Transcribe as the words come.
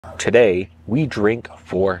today we drink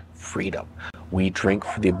for freedom. We drink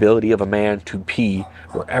for the ability of a man to pee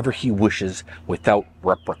wherever he wishes without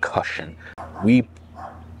repercussion.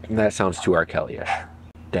 That sounds too R. Kelly-ish.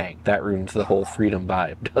 Dang, that ruins the whole freedom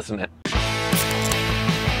vibe, doesn't it?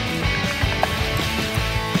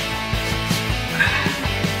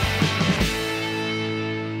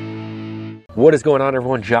 What is going on,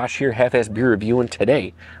 everyone? Josh here, Half-Assed Beer Review, and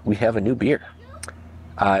today we have a new beer.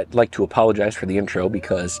 I'd like to apologize for the intro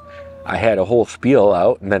because I had a whole spiel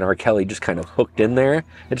out and then R. Kelly just kind of hooked in there.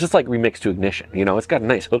 It's just like Remix to Ignition, you know, it's got a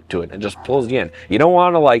nice hook to it and it just pulls you in. You don't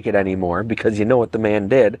want to like it anymore because you know what the man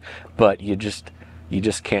did, but you just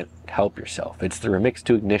can't help yourself. It's the Remix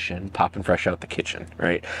to Ignition, popping fresh out the kitchen,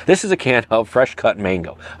 right? This is a can of fresh cut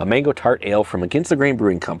mango, a mango tart ale from Against the Grain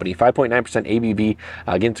Brewing Company, 5.9% ABV.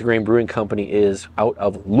 Against the Grain Brewing Company is out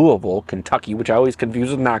of Louisville, Kentucky, which I always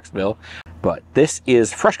confuse with Knoxville, but this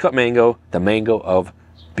is fresh cut mango, the mango of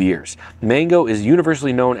beers. Mango is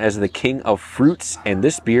universally known as the king of fruits, and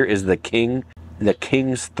this beer is the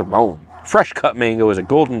king's throne. Fresh cut mango is a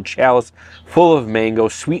golden chalice full of mango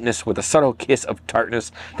sweetness with a subtle kiss of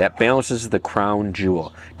tartness that balances the crown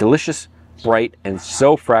jewel. Delicious, bright, and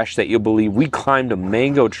so fresh that you'll believe we climbed a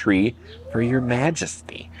mango tree for your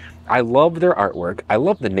majesty. I love their artwork. I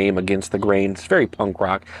love the name Against the Grain. It's very punk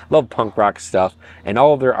rock. Love punk rock stuff. And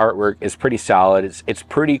all of their artwork is pretty solid. It's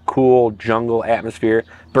pretty cool jungle atmosphere.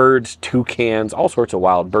 Birds, toucans, all sorts of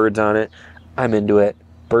wild birds on it. I'm into it.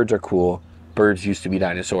 Birds are cool. Birds used to be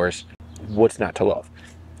dinosaurs. What's not to love?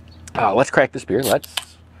 Let's crack this beer. Let's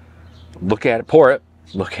look at it, pour it,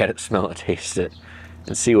 look at it, smell it, taste it,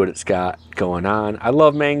 and see what it's got going on. I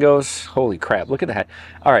love mangoes. Holy crap, look at that.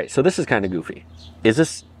 All right, so this is kind of goofy.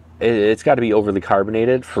 It's got to be overly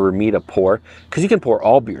carbonated for me to pour, because you can pour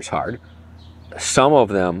all beers hard. Some of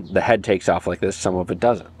them, the head takes off like this, some of it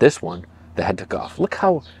doesn't. This one, the head took off. Look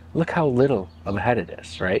how little of a head it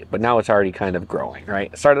is, right? But now it's already kind of growing,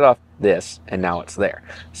 right? It started off this, and now it's there.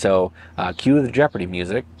 So cue the Jeopardy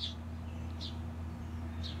music.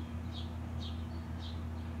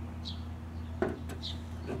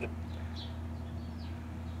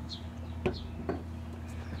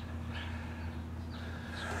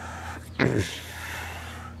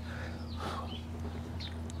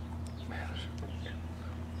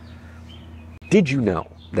 Did you know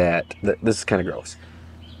that this is kind of gross,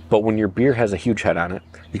 but when your beer has a huge head on it,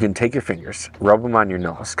 you can take your fingers, rub them on your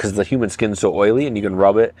nose, because the human skin's so oily, and you can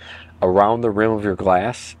rub it around the rim of your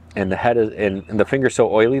glass, and the head is, and the finger's so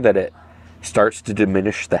oily that it starts to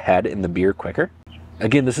diminish the head in the beer quicker.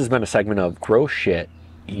 Again, this has been a segment of gross shit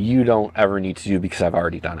you don't ever need to do because I've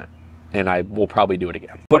already done it, and I will probably do it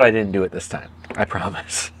again, but I didn't do it this time, I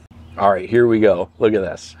promise. All right, here we go. Look at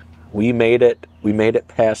this. We made it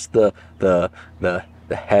past the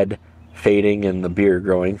head fading and the beer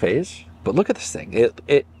growing phase. But look at this thing.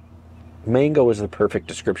 Mango is the perfect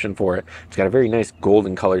description for it. It's got a very nice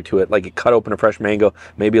golden color to it, like it cut open a fresh mango,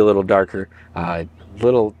 maybe a little darker,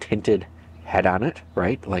 little tinted head on it,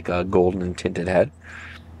 right? Like a golden tinted head.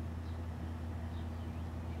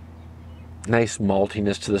 Nice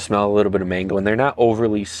maltiness to the smell, a little bit of mango, and they're not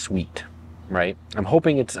overly sweet, right? I'm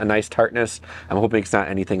hoping it's a nice tartness. I'm hoping it's not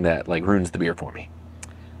anything that like ruins the beer for me.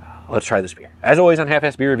 Let's try this beer. As always on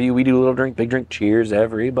Half-Assed Beer Review, we do a little drink, big drink. Cheers,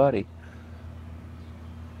 everybody.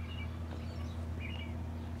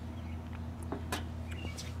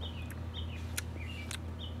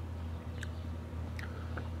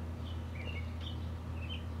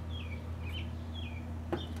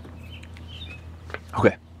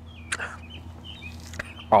 Okay.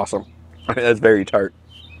 Awesome. That's very tart.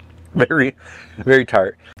 Very, very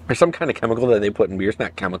tart. There's some kind of chemical that they put in beers.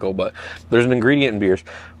 Not chemical, but there's an ingredient in beers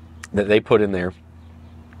that they put in there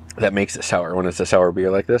that makes it sour when it's a sour beer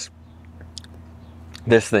like this.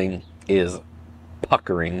 This thing is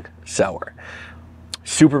puckering sour.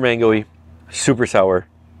 Super mango-y, super sour.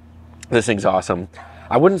 This thing's awesome.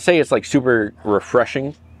 I wouldn't say it's like super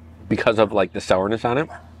refreshing because of like the sourness on it,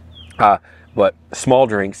 but small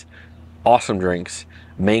drinks, awesome drinks,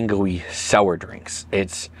 mango-y sour drinks.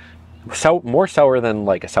 It's more sour than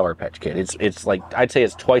like a Sour Patch Kid. It's like, I'd say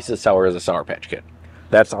it's twice as sour as a Sour Patch Kid.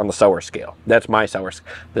 That's on the sour scale. That's my sour.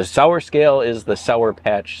 The sour scale is the Sour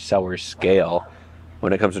Patch sour scale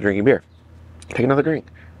when it comes to drinking beer. Take another drink.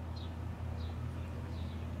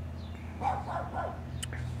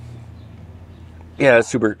 Yeah, it's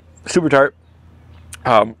super tart.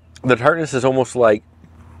 The tartness is almost like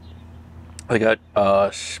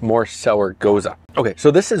a more sour goza. Okay,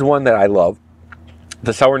 so this is one that I love.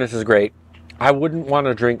 The sourness is great. I wouldn't want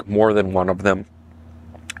to drink more than one of them.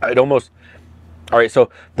 All right, so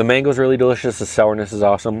the mango is really delicious. The sourness is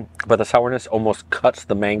awesome, but the sourness almost cuts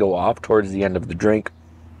the mango off towards the end of the drink.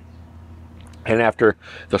 And after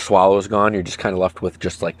the swallow is gone, you're just kind of left with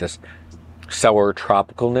just like this sour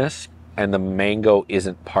tropicalness, and the mango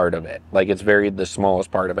isn't part of it. Like, it's the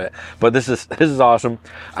smallest part of it. But this is awesome.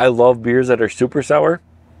 I love beers that are super sour.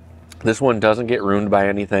 This one doesn't get ruined by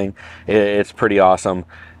anything. It's pretty awesome.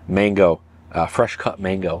 Mango, fresh cut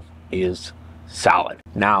mango is solid.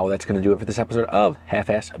 Now that's going to do it for this episode of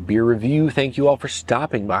Half-Ass Beer Review. Thank you all for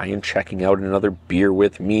stopping by and checking out another beer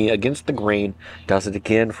with me. Against the Grain does it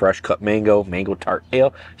again. Fresh cut mango, mango tart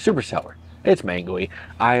ale, super sour. It's mangoey.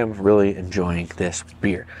 I am really enjoying this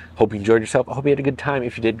beer. Hope you enjoyed yourself. I hope you had a good time.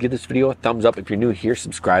 If you did, give this video a thumbs up. If you're new here,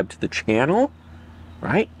 subscribe to the channel.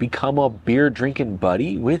 Right? Become a beer drinking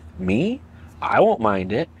buddy with me. I won't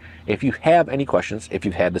mind it. If you have any questions, if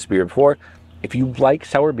you've had this beer before, if you like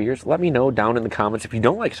sour beers, let me know down in the comments. If you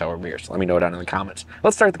don't like sour beers, let me know down in the comments.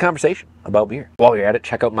 Let's start the conversation about beer. While you're at it,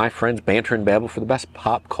 check out my friends Banter and Babble for the best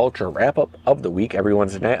pop culture wrap-up of the week every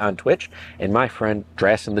Wednesday night on Twitch. And my friend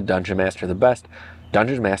Drastin the Dungeon Master, the best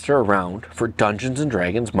Dungeon Master around for Dungeons and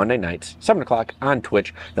Dragons Monday nights, 7 o'clock on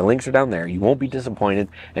Twitch. The links are down there. You won't be disappointed.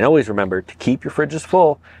 And always remember to keep your fridges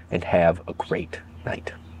full and have a great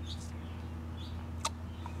night.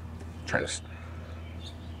 Try this.